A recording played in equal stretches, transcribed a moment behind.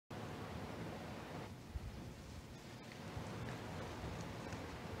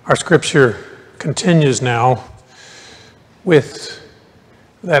Our scripture continues now with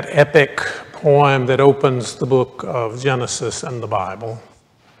that epic poem that opens the book of Genesis and the Bible.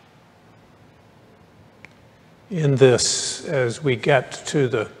 In this, as we get to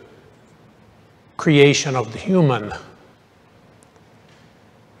the creation of the human,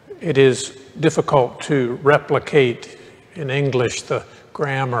 it is difficult to replicate in English the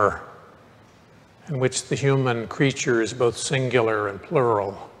grammar in which the human creature is both singular and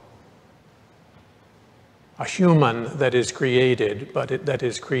plural. A human that is created, but that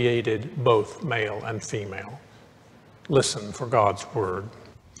is created both male and female. Listen for God's word.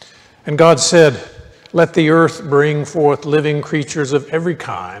 And God said, "Let the earth bring forth living creatures of every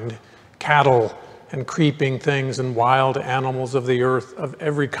kind, cattle and creeping things and wild animals of the earth of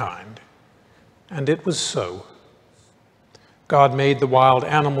every kind." And it was so. God made the wild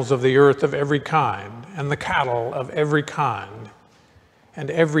animals of the earth of every kind, and the cattle of every kind, and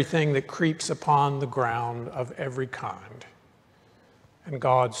everything that creeps upon the ground of every kind. And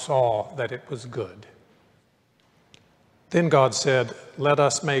God saw that it was good. Then God said, "Let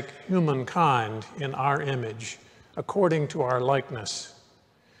us make humankind in our image, according to our likeness,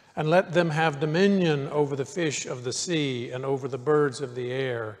 and let them have dominion over the fish of the sea, and over the birds of the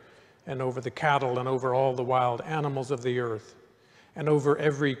air, and over the cattle, and over all the wild animals of the earth, and over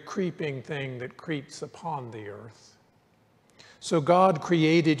every creeping thing that creeps upon the earth." So God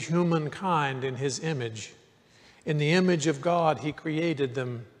created humankind in his image. In the image of God, he created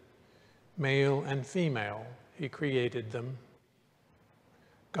them, male and female. He created them.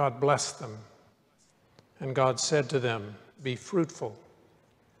 God blessed them. And God said to them, "Be fruitful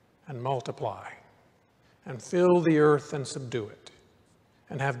and multiply, and fill the earth and subdue it,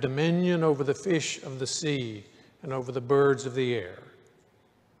 and have dominion over the fish of the sea, and over the birds of the air,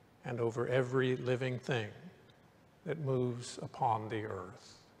 and over every living thing that moves upon the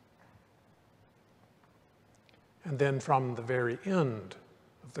earth." And then from the very end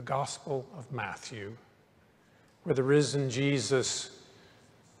of the Gospel of Matthew, where the risen Jesus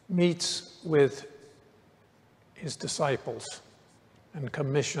meets with his disciples and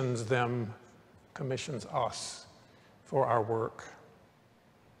commissions us for our work.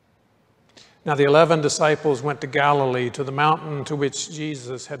 Now the 11 disciples went to Galilee, to the mountain to which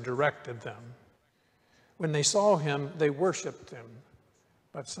Jesus had directed them. When they saw him, they worshiped him,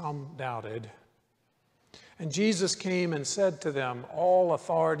 but some doubted. And Jesus came and said to them, "All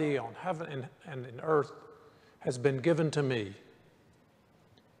authority on heaven and in earth has been given to me.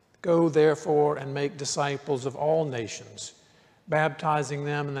 Go therefore and make disciples of all nations, baptizing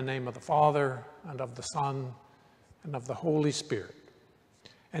them in the name of the Father and of the Son and of the Holy Spirit,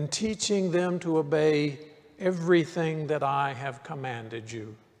 and teaching them to obey everything that I have commanded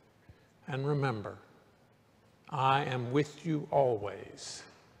you. And remember, I am with you always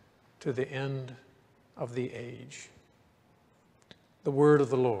to the end of the age." The word of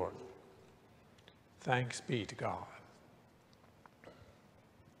the Lord. Thanks be to God.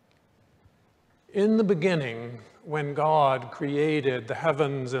 In the beginning, when God created the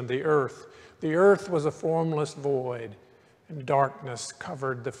heavens and the earth was a formless void, and darkness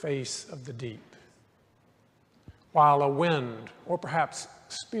covered the face of the deep, while a wind, or perhaps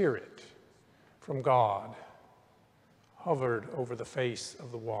spirit from God, hovered over the face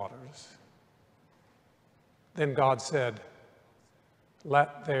of the waters. Then God said,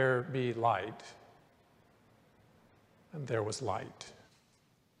 "Let there be light." And there was light.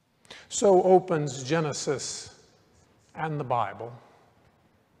 So opens Genesis and the Bible.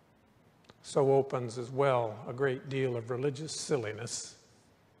 So opens as well a great deal of religious silliness.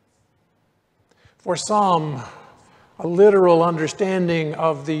 For some, a literal understanding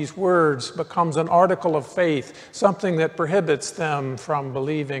of these words becomes an article of faith, something that prohibits them from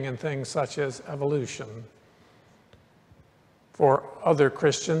believing in things such as evolution. For other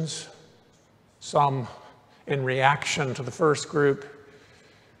Christians, some in reaction to the first group,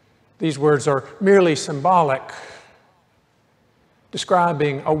 these words are merely symbolic,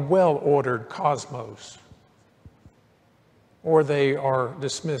 describing a well-ordered cosmos, or they are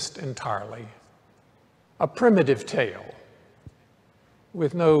dismissed entirely. A primitive tale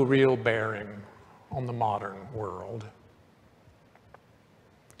with no real bearing on the modern world.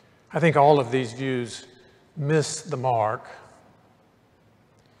 I think all of these views miss the mark,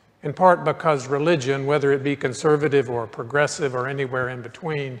 in part because religion, whether it be conservative or progressive or anywhere in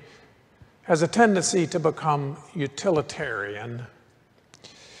between, has a tendency to become utilitarian.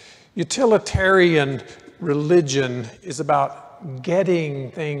 Utilitarian religion is about getting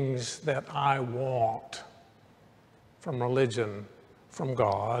things that I want from religion, from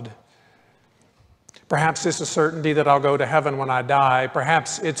God. Perhaps it's a certainty that I'll go to heaven when I die.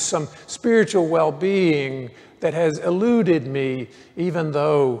 Perhaps it's some spiritual well-being that has eluded me, even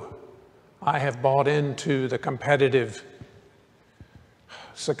though I have bought into the competitive,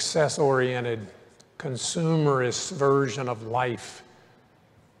 success-oriented, consumerist version of life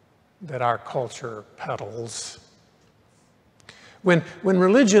that our culture peddles. When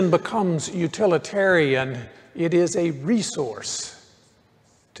religion becomes utilitarian, it is a resource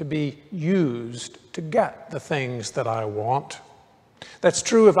to be used to get the things that I want. That's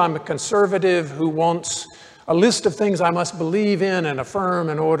true if I'm a conservative who wants a list of things I must believe in and affirm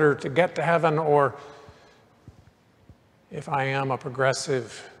in order to get to heaven, or if I am a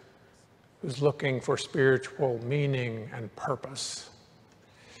progressive who's looking for spiritual meaning and purpose.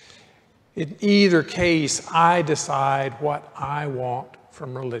 In either case, I decide what I want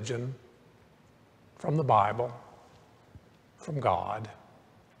from religion, from the Bible, from God.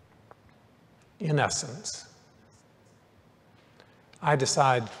 In essence, I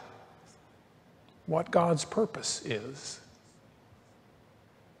decide what God's purpose is.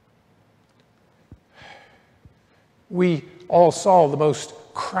 We all saw the most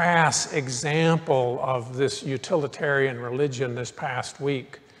crass example of this utilitarian religion this past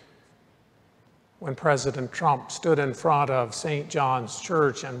week when President Trump stood in front of St. John's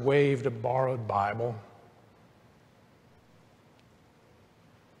Church and waved a borrowed Bible.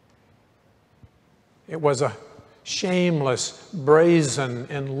 It was a shameless, brazen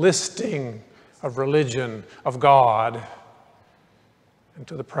enlisting of religion, of God,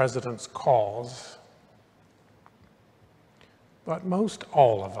 into the president's cause. But most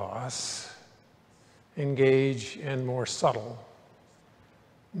all of us engage in more subtle,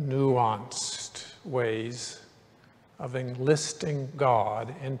 nuanced ways of enlisting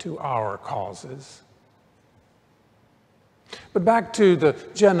God into our causes. But back to the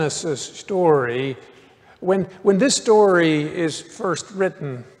Genesis story. When this story is first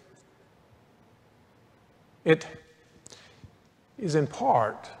written, it is in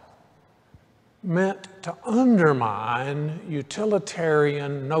part meant to undermine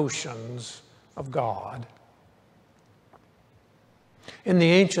utilitarian notions of God. In the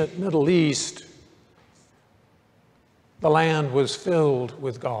ancient Middle East, the land was filled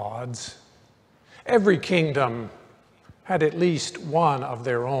with gods. Every kingdom had at least one of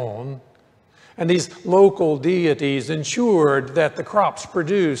their own. And these local deities ensured that the crops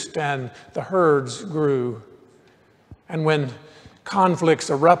produced and the herds grew. And when conflicts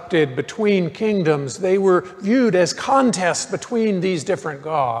erupted between kingdoms, they were viewed as contests between these different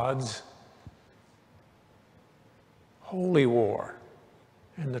gods. Holy war,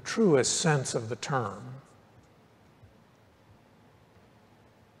 in the truest sense of the term.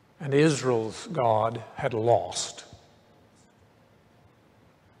 And Israel's God had lost.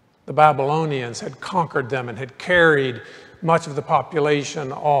 The Babylonians had conquered them and had carried much of the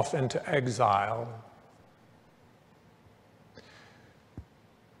population off into exile.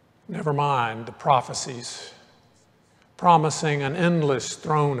 Never mind the prophecies promising an endless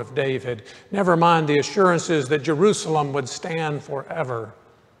throne of David. Never mind the assurances that Jerusalem would stand forever.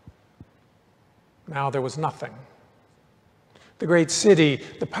 Now there was nothing. The great city,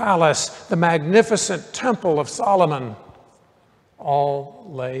 the palace, the magnificent temple of Solomon, all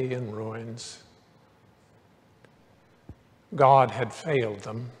lay in ruins. God had failed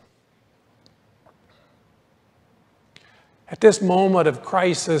them. At this moment of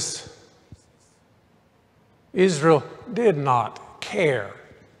crisis, Israel did not care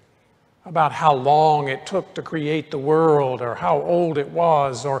about how long it took to create the world, or how old it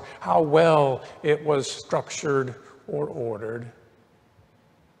was, or how well it was structured or ordered.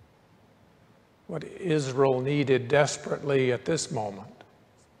 What Israel needed desperately at this moment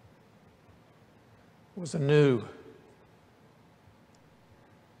was a new,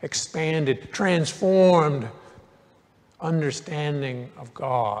 expanded, transformed understanding of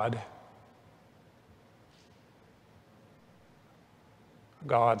God.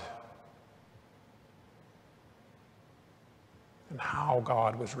 God and how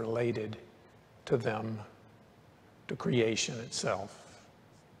God was related to them, to creation itself.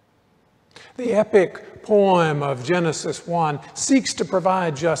 The epic poem of Genesis 1 seeks to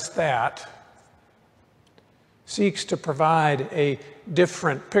provide just that, seeks to provide a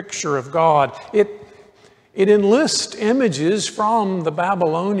different picture of God. It enlists images from the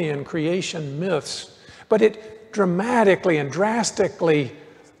Babylonian creation myths, but it dramatically and drastically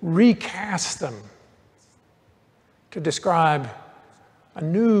recasts them to describe a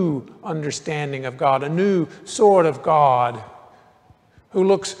new understanding of God, a new sort of God who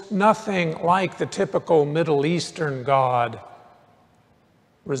looks nothing like the typical Middle Eastern God,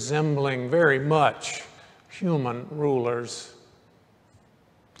 resembling very much human rulers.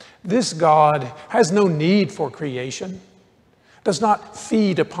 This God has no need for creation, does not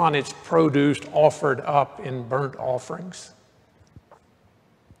feed upon its produce offered up in burnt offerings.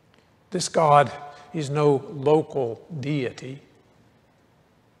 This God is no local deity,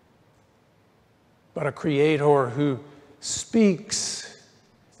 but a creator who speaks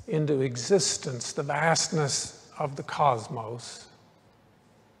into existence the vastness of the cosmos,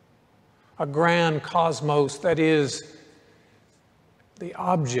 a grand cosmos that is the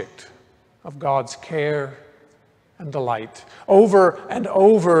object of God's care and delight. Over and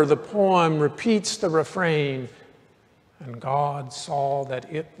over, the poem repeats the refrain, "And God saw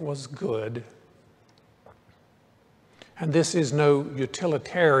that it was good." And this is no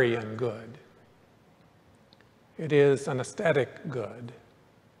utilitarian good. It is an aesthetic good.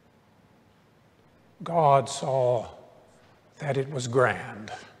 God saw that it was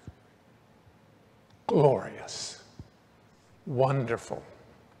grand, glorious, wonderful,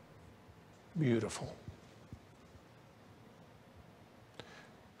 beautiful.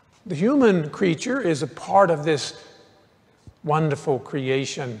 The human creature is a part of this wonderful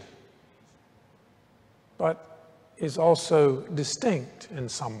creation, but is also distinct in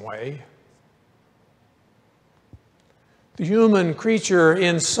some way. The human creature,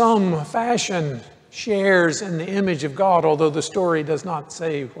 in some fashion, shares in the image of God, although the story does not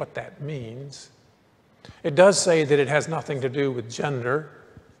say what that means. It does say that it has nothing to do with gender.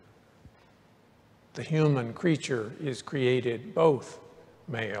 The human creature is created both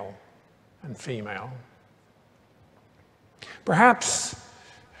male and female. Perhaps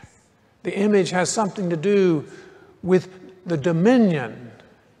the image has something to do with the dominion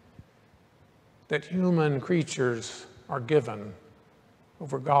that human creatures are given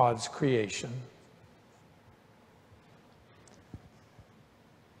over God's creation.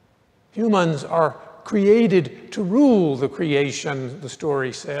 Humans are created to rule the creation, the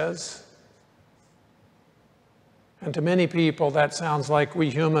story says. And to many people, that sounds like we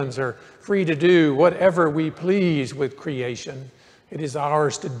humans are free to do whatever we please with creation. It is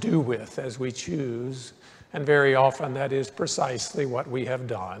ours to do with as we choose, and very often that is precisely what we have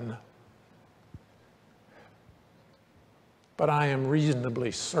done. But I am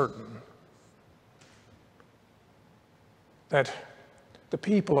reasonably certain that the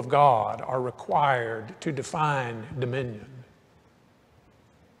people of God are required to define dominion,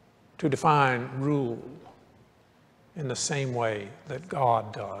 to define rule in the same way that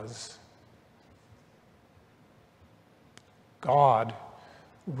God does. God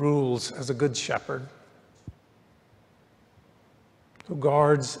rules as a good shepherd who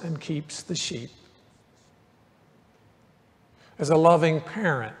guards and keeps the sheep, as a loving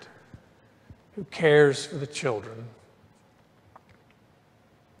parent who cares for the children.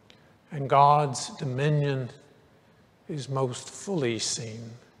 And God's dominion is most fully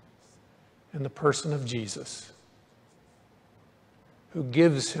seen in the person of Jesus, who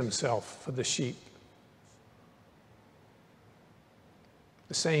gives himself for the sheep.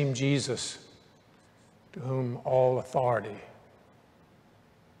 The same Jesus to whom all authority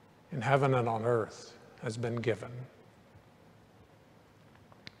in heaven and on earth has been given.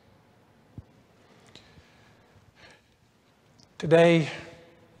 Today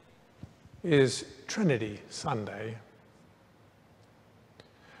is Trinity Sunday.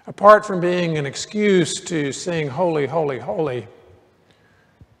 Apart from being an excuse to sing "Holy, Holy, Holy,"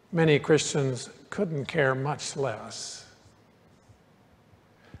 many Christians couldn't care much less.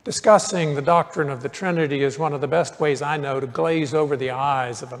 Discussing the doctrine of the Trinity is one of the best ways I know to glaze over the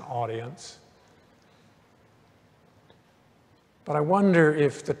eyes of an audience. But I wonder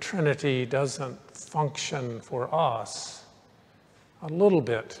if the Trinity doesn't function for us a little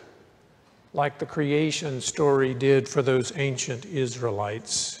bit like the creation story did for those ancient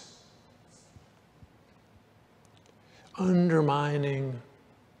Israelites, undermining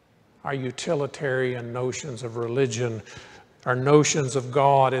our utilitarian notions of religion, our notions of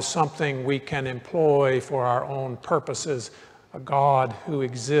God as something we can employ for our own purposes, a God who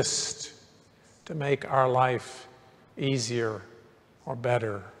exists to make our life easier or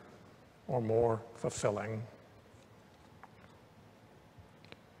better or more fulfilling.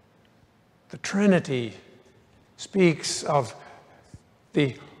 The Trinity speaks of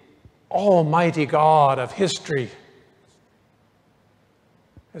the Almighty God of history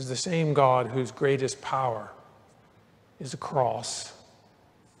as the same God whose greatest power is a cross.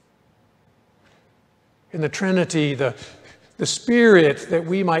 In the Trinity, the Spirit that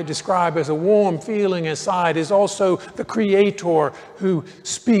we might describe as a warm feeling inside is also the Creator who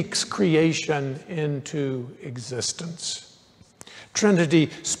speaks creation into existence. Trinity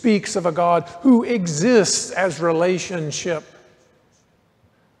speaks of a God who exists as relationship,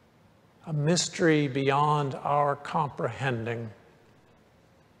 a mystery beyond our comprehending,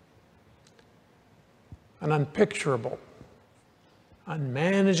 an unpicturable,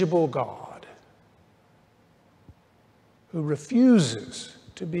 unmanageable God who refuses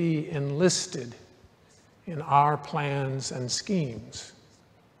to be enlisted in our plans and schemes,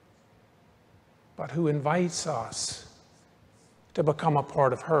 but who invites us to become a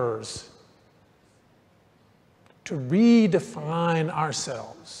part of hers, to redefine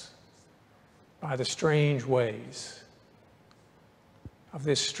ourselves by the strange ways of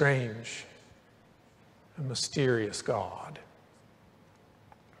this strange and mysterious God.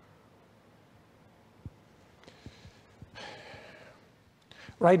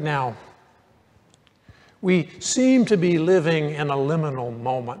 Right now, we seem to be living in a liminal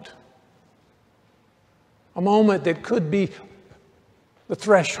moment, a moment that could be the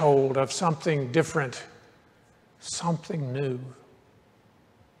threshold of something different, something new.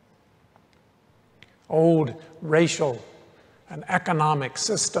 Old racial and economic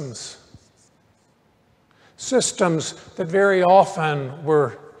systems that very often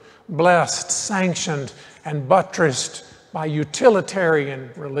were blessed, sanctioned, and buttressed by utilitarian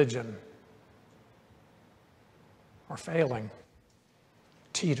religion, are failing,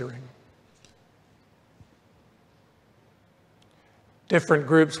 teetering. Different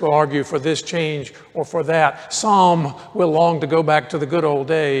groups will argue for this change or for that. Some will long to go back to the good old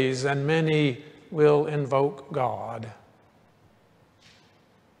days, and many will invoke God.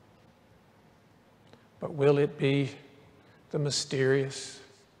 But will it be the mysterious,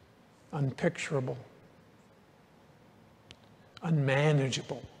 unpicturable,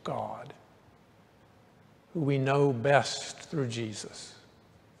 unmanageable God who we know best through Jesus?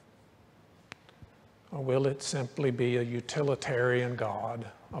 Or will it simply be a utilitarian God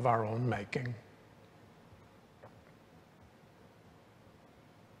of our own making?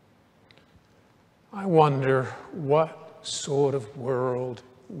 I wonder what sort of world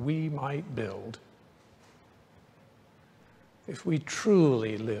we might build if we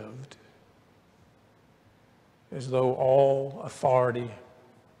truly lived as though all authority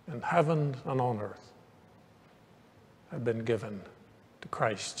in heaven and on earth had been given to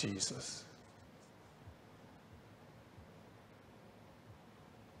Christ Jesus.